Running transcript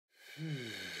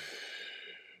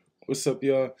What's up,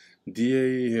 y'all?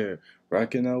 DAE here,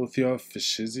 rocking out with y'all for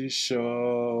Shizzy Show.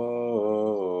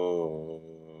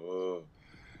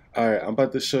 Alright, I'm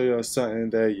about to show y'all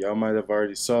something that y'all might have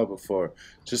already saw before.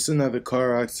 Just another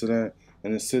car accident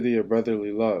in the city of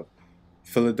brotherly love.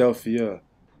 Philadelphia,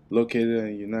 located in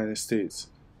the United States,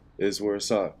 is where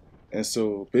it's at. And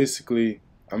so basically,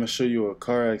 I'm gonna show you a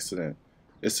car accident.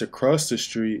 It's across the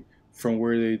street from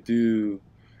where they do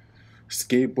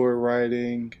skateboard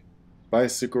riding,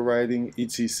 bicycle riding,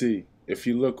 etc. If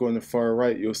you look on the far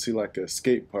right, you'll see like a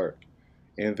skate park.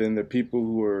 And then the people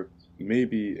who were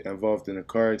maybe involved in a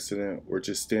car accident were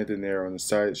just standing there on the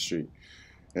side street.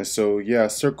 And so, yeah, I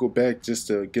circled back just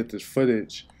to get this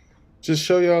footage. Just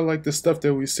show y'all like the stuff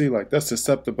that we see. Like, that's the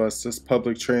SEPTA bus, that's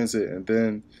public transit. And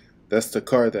then that's the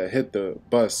car that hit the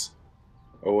bus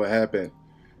or what happened.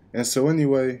 And so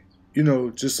anyway,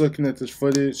 just looking at this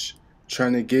footage,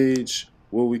 trying to gauge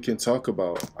what we can talk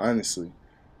about, honestly.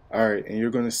 Alright, and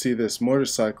you're gonna see this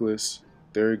motorcyclist,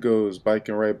 there he goes,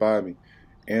 biking right by me.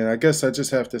 And I guess I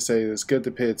just have to say it's good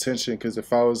to pay attention because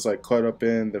if I was like caught up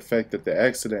in the fact that the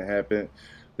accident happened,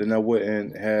 then I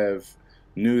wouldn't have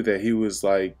knew that he was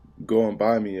like going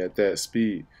by me at that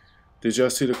speed. Did y'all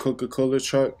see the Coca-Cola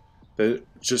truck that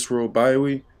just rolled by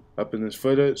we up in this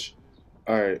footage?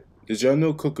 Alright, did y'all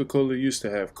know Coca-Cola used to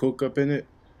have Coke up in it?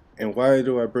 And why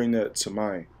do I bring that to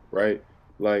mind, right?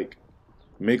 Like,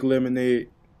 make lemonade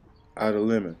out of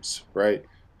lemons, right?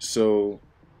 So,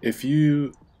 if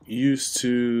you used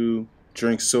to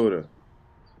drink soda,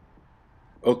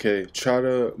 okay, try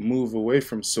to move away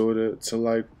from soda to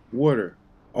like water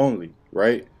only,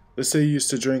 right? Let's say you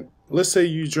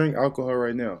drink alcohol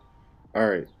right now.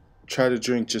 Alright, try to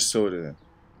drink just soda then.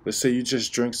 Let's say you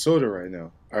just drink soda right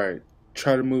now. Alright,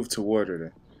 try to move to water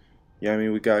then. Yeah, I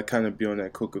mean, we gotta kind of be on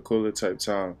that Coca-Cola type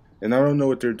time. And I don't know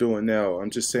what they're doing now.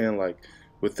 I'm just saying, like,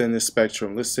 within the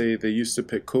spectrum, let's say they used to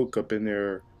put Coke up in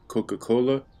their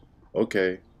Coca-Cola.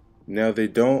 Okay, now they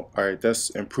don't. All right,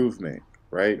 that's improvement,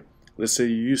 right? Let's say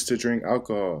you used to drink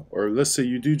alcohol, or let's say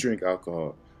you do drink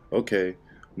alcohol. Okay,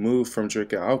 move from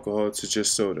drinking alcohol to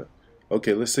just soda.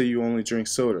 Okay, let's say you only drink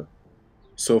soda,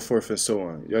 so forth and so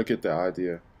on. Y'all get the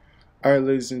idea. All right,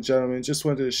 ladies and gentlemen, just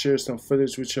wanted to share some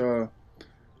footage with y'all.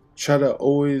 Try to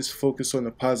always focus on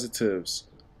the positives.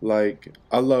 Like,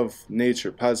 I love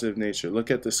nature, positive nature.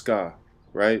 Look at the sky,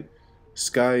 right?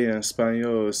 Sky in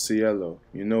Espanol is cielo.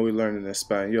 You know we learn in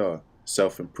Espanol,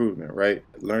 self-improvement, right?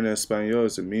 Learning Espanol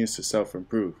is a means to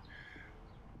self-improve.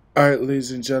 All right, ladies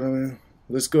and gentlemen,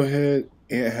 let's go ahead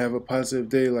and have a positive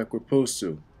day like we're supposed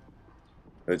to.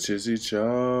 A chizzy chaw,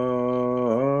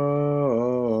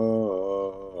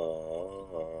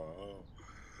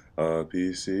 a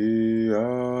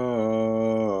PCR.